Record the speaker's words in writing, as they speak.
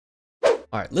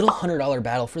All right, little $100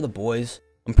 battle for the boys.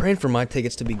 I'm praying for my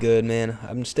tickets to be good, man.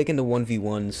 I'm sticking to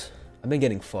 1v1s. I've been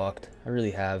getting fucked. I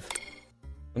really have.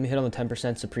 Let me hit on the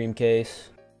 10% Supreme case.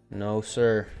 No,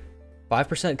 sir.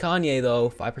 5% Kanye, though.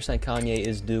 5% Kanye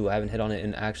is due. I haven't hit on it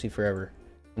in actually forever.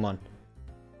 Come on.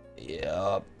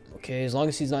 Yep. Okay, as long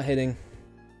as he's not hitting.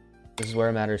 This is where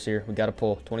it matters here. We got to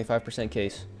pull. 25%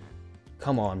 case.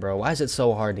 Come on, bro. Why is it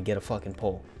so hard to get a fucking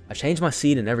pull? I changed my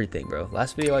seed and everything, bro.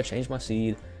 Last video, I changed my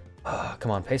seed. Come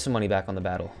on, pay some money back on the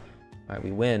battle. All right,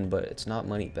 we win, but it's not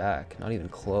money back. Not even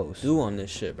close. Due on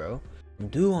this shit, bro. I'm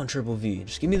due on Triple V.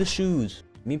 Just give me the shoes.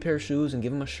 Give me a pair of shoes and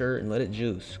give him a shirt and let it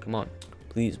juice. Come on.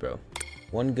 Please, bro.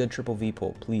 One good Triple V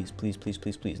pull. Please, please, please,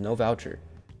 please, please. No voucher.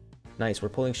 Nice. We're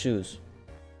pulling shoes.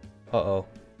 Uh-oh.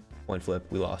 Coin flip.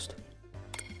 We lost.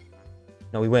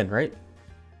 No, we win, right?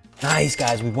 Nice,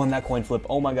 guys. We won that coin flip.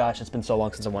 Oh my gosh. It's been so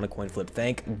long since I won a coin flip.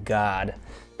 Thank God.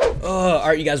 All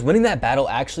right, you guys, winning that battle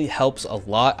actually helps a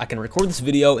lot. I can record this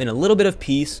video in a little bit of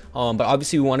peace, but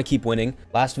obviously we want to keep winning.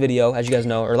 Last video, as you guys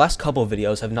know, or last couple of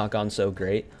videos have not gone so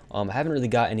great. I haven't really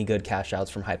got any good cash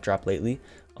outs from Hypedrop lately,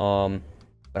 but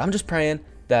I'm just praying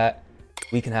that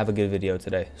we can have a good video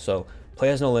today. So Play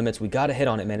Has No Limits, we got to hit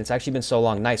on it, man. It's actually been so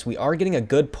long. Nice. We are getting a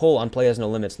good pull on Play Has No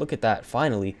Limits. Look at that.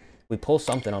 Finally, we pull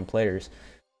something on players.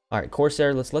 All right,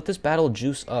 Corsair, let's let this battle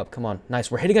juice up. Come on.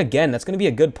 Nice. We're hitting again. That's going to be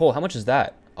a good pull. How much is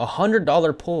that?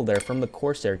 $100 pull there from the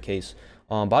Corsair case.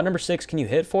 Bot number 6, can you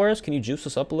hit for us? Can you juice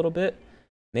us up a little bit?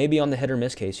 Maybe on the hit or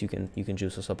miss case you can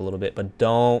juice us up a little bit, but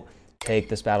don't take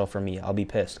this battle from me. I'll be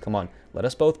pissed. Come on. Let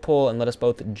us both pull and let us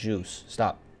both juice.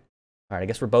 Stop. All right, I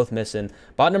guess we're both missing.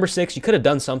 Bot number 6, you could have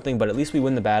done something, but at least we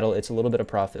win the battle. It's a little bit of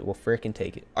profit. We'll freaking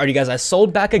take it. All right, you guys, I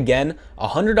sold back again.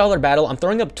 $100 battle. I'm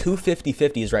throwing up two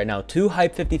 50-50s right now. Two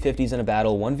hype 50-50s in a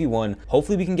battle, 1v1.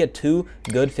 Hopefully we can get two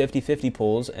good 50-50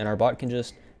 pulls, and our bot can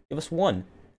just give us one.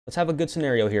 Let's have a good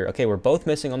scenario here. Okay, we're both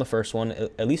missing on the first one.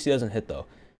 At least he doesn't hit, though.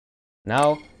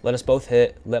 Now, let us both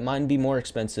hit. Let mine be more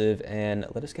expensive, and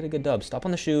let us get a good dub. Stop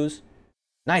on the shoes.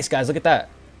 Nice, guys. Look at that.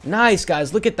 Nice,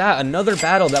 guys. Look at that. Another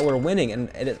battle that we're winning,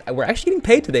 and we're actually getting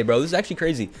paid today, bro. This is actually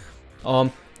crazy.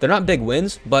 They're not big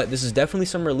wins, but this is definitely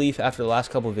some relief after the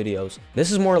last couple of videos.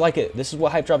 This is more like it. This is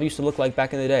what Hypedrop used to look like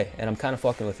back in the day, and I'm kind of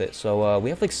fucking with it. So we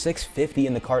have like $650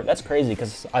 in the cart. That's crazy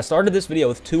because I started this video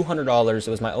with $200. It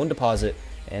was my own deposit,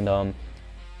 and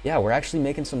yeah, we're actually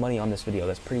making some money on this video.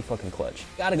 That's pretty fucking clutch.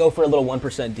 Gotta go for a little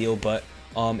 1% deal, but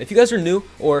if you guys are new,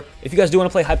 or if you guys do want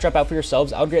to play Hypedrop out for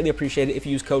yourselves, I would greatly appreciate it if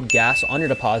you use code GAS on your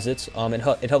deposits.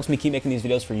 It helps me keep making these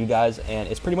videos for you guys, and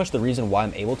it's pretty much the reason why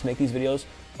I'm able to make these videos.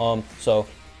 So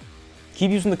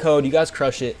keep using the code. You guys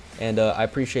crush it, and I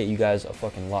appreciate you guys a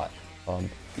fucking lot.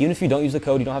 Even if you don't use the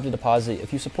code, you don't have to deposit.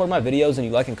 If you support my videos and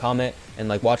you like and comment and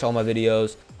like watch all my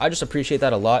videos, I just appreciate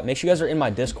that a lot. Make sure you guys are in my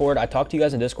Discord. I talk to you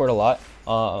guys in Discord a lot.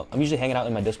 I'm usually hanging out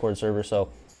in my Discord server, so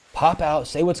pop out,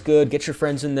 say what's good, get your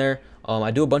friends in there. I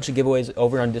do a bunch of giveaways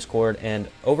over on Discord and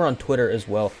over on Twitter as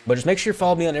well. But just make sure you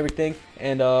follow me on everything.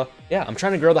 And yeah, I'm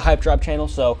trying to grow the Hypedrop channel,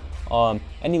 so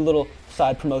any little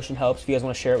side promotion helps. If you guys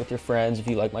want to share it with your friends, if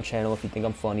you like my channel, if you think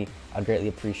I'm funny, I'd greatly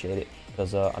appreciate it.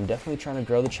 Because I'm definitely trying to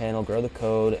grow the channel, grow the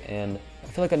code, and I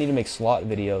feel like I need to make slot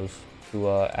videos to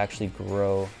actually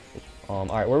grow. All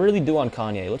right, we're really due on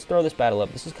Kanye. Let's throw this battle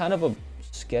up. This is kind of a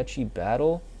sketchy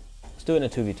battle. Let's do it in a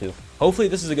 2v2. Hopefully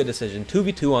this is a good decision.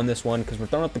 2v2 on this one because we're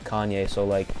throwing up the Kanye. So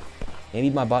like maybe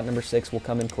my bot number 6 will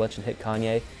come in clutch and hit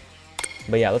Kanye.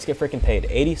 But yeah, let's get freaking paid.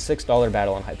 $86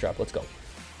 battle on Hypedrop. Let's go.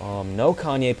 No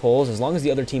Kanye pulls as long as the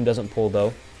other team doesn't pull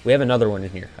though. We have another one in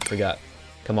here. I forgot.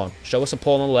 Come on, show us a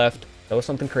pull on the left. Show us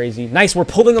something crazy. Nice, we're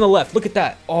pulling on the left. Look at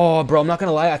that. Oh, bro, I'm not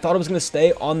gonna lie. I thought it was gonna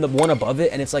stay on the one above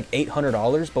it, and it's like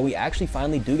 $800. But we actually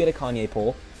finally do get a Kanye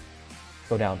pull.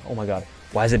 Go down. Oh my god.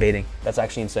 Why is it baiting? That's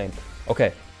actually insane.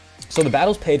 Okay, so the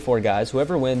battle's paid for, guys.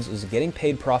 Whoever wins is getting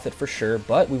paid profit for sure,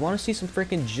 but we want to see some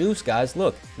freaking juice, guys.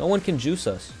 Look, no one can juice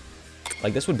us.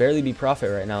 Like, this would barely be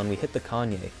profit right now, and we hit the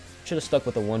Kanye. Should have stuck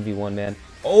with the 1v1, man.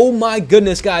 Oh my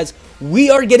goodness, guys.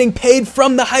 We are getting paid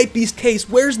from the Hypebeast case.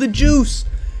 Where's the juice?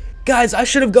 Guys, I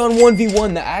should have gone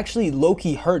 1v1. That actually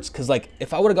low-key hurts, because, like,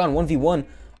 if I would have gone 1v1,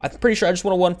 I'm pretty sure I just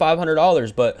would have won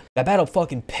 $500, but that battle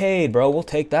fucking paid, bro. We'll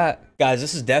take that. Guys,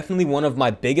 this is definitely one of my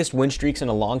biggest win streaks in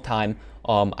a long time.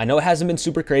 I know it hasn't been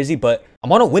super crazy, but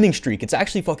I'm on a winning streak. It's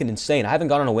actually fucking insane. I haven't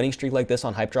gone on a winning streak like this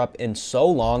on Hypedrop in so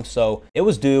long, so it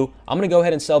was due. I'm going to go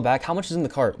ahead and sell back. How much is in the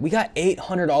cart? We got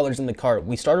 $800 in the cart.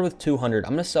 We started with 200. I'm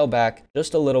going to sell back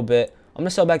just a little bit. I'm going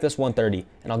to sell back this 130,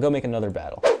 and I'll go make another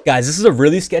battle. Guys, this is a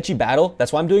really sketchy battle.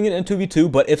 That's why I'm doing it in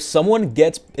 2v2, but if someone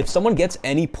gets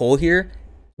any pull here,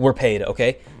 we're paid,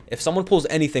 okay? If someone pulls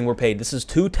anything, we're paid. This is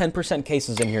two 10%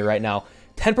 cases in here right now.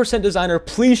 10% designer,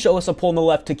 please show us a pull on the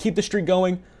left to keep the streak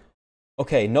going.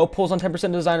 Okay, no pulls on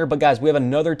 10% designer, but guys, we have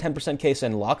another 10% case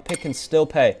in. Lockpick can still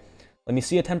pay. Let me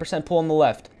see a 10% pull on the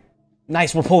left.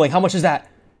 Nice, we're pulling. How much is that?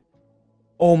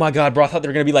 Oh my god, bro, I thought they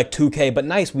were going to be like 2K, but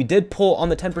nice, we did pull on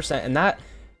the 10%, and that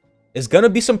is going to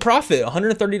be some profit.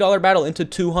 $130 battle into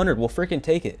 200. We'll freaking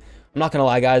take it. I'm not going to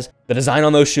lie, guys. The design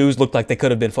on those shoes looked like they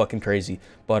could have been fucking crazy,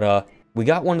 but we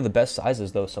got one of the best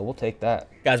sizes, though, so we'll take that.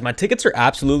 Guys, my tickets are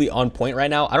absolutely on point right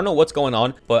now. I don't know what's going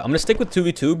on, but I'm going to stick with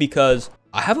 2v2 because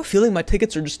I have a feeling my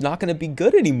tickets are just not going to be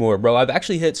good anymore, bro. I've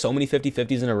actually hit so many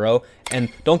 50-50s in a row, and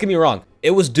don't get me wrong,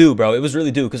 it was due, bro. It was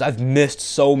really due because I've missed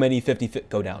so many 50-50.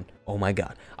 Go down. Oh, my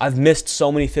God. I've missed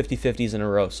so many 50-50s in a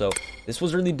row, so this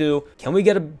was really due. Can we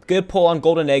get a good pull on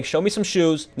Golden Egg? Show me some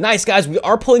shoes. Nice, guys. We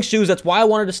are pulling shoes. That's why I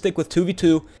wanted to stick with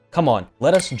 2v2. Come on.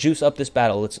 Let us juice up this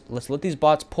battle. Let's let these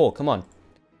bots pull. Come on.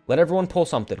 Let everyone pull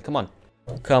something. Come on.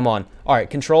 Come on. All right,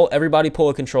 control. Everybody pull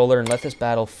a controller and let this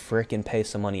battle freaking pay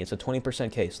some money. It's a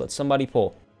 20% case. Let somebody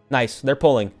pull. Nice. They're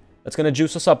pulling. That's going to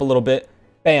juice us up a little bit.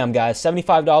 Bam, guys.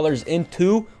 $75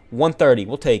 into 130.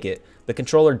 We'll take it. The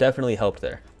controller definitely helped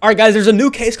there. All right, guys. There's a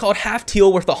new case called Half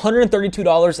Teal worth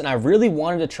 $132, and I really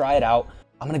wanted to try it out.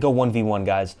 I'm going to go 1v1,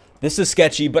 guys. This is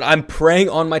sketchy, but I'm praying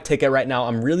on my ticket right now.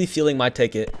 I'm really feeling my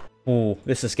ticket. Ooh,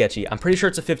 this is sketchy. I'm pretty sure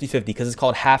it's a 50-50 because it's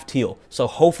called Half Teal. So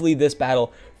hopefully this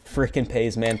battle freaking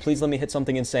pays, man. Please let me hit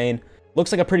something insane.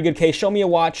 Looks like a pretty good case. Show me a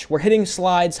watch. We're hitting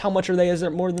slides. How much are they? Is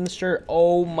it more than the shirt?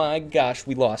 Oh my gosh,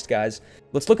 we lost, guys.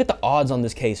 Let's look at the odds on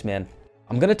this case, man.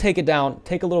 I'm going to take it down,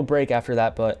 take a little break after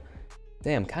that, but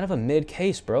damn, kind of a mid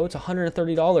case, bro. It's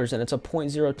 $130 and it's a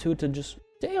 0.02 to just,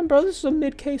 damn, bro, this is a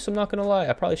mid case. I'm not going to lie.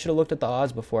 I probably should have looked at the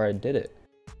odds before I did it.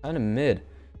 Kind of mid.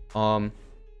 How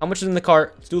much is in the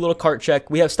cart? Let's do a little cart check.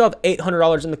 We have still have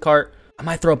 $800 in the cart. I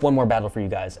might throw up one more battle for you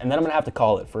guys, and then I'm going to have to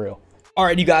call it for real. All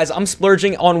right, you guys, I'm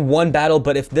splurging on one battle,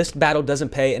 but if this battle doesn't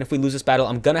pay and if we lose this battle,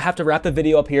 I'm going to have to wrap the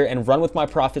video up here and run with my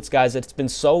profits, guys. It's been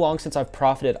so long since I've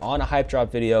profited on a hype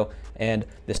drop video, and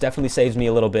this definitely saves me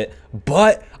a little bit.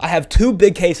 But I have two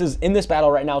big cases in this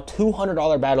battle right now,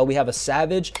 $200 battle. We have a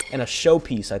Savage and a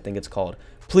Showpiece, I think it's called.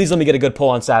 Please let me get a good pull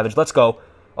on Savage. Let's go.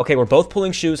 Okay, we're both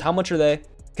pulling shoes. How much are they?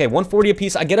 Okay, 140 a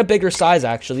piece. I get a bigger size,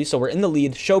 actually, so we're in the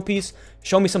lead. Showpiece,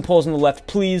 show me some pulls on the left,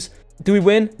 please. Do we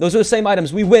win? Those are the same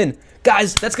items. We win.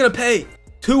 Guys, that's going to pay.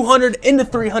 200 into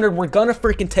 300. We're going to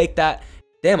freaking take that.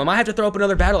 Damn, I might have to throw up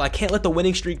another battle. I can't let the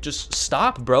winning streak just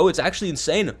stop, bro. It's actually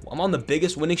insane. I'm on the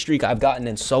biggest winning streak I've gotten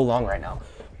in so long right now.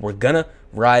 We're going to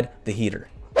ride the heater.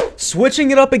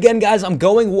 Switching it up again, guys. I'm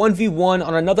going 1v1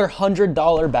 on another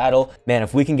 $100 battle. Man,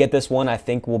 if we can get this one, I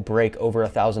think we'll break over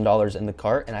 $1,000 in the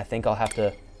cart, and I think I'll have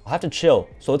to chill.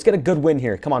 So let's get a good win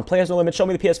here. Come on, play has no limit. Show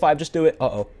me the PS5. Just do it.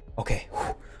 Uh-oh. Okay.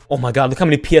 Oh my God, look how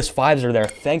many PS5s are there.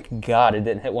 Thank God it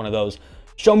didn't hit one of those.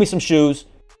 Show me some shoes.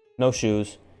 No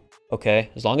shoes. Okay,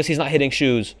 as long as he's not hitting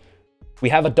shoes. We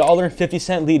have a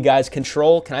 $1.50 lead, guys.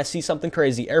 Control. Can I see something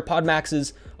crazy? AirPod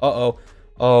Maxes. Uh-oh.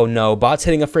 Oh no, bot's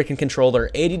hitting a freaking controller.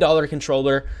 $80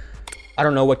 controller. I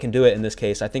don't know what can do it in this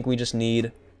case. I think we just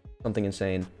need something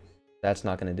insane. That's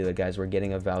not going to do it, guys. We're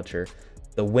getting a voucher.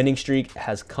 The winning streak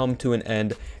has come to an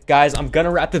end. Guys, I'm going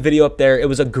to wrap the video up there. It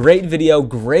was a great video,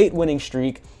 great winning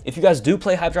streak. If you guys do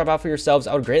play Hypedrop out for yourselves,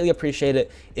 I would greatly appreciate it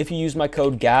if you use my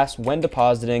code GAS when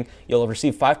depositing. You'll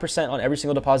receive 5% on every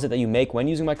single deposit that you make when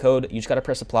using my code. You just got to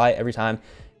press apply every time.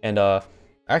 And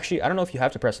actually, I don't know if you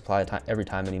have to press apply every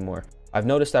time anymore. I've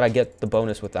noticed that I get the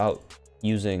bonus without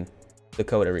using the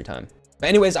code every time. But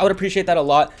anyways, I would appreciate that a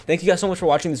lot. Thank you guys so much for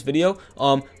watching this video.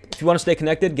 If you want to stay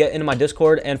connected, get into my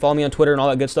Discord and follow me on Twitter and all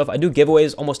that good stuff. I do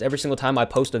giveaways almost every single time I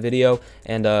post a video.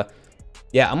 And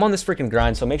yeah, I'm on this freaking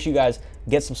grind. So make sure you guys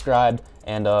get subscribed.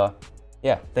 And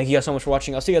yeah, thank you guys so much for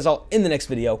watching. I'll see you guys all in the next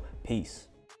video. Peace.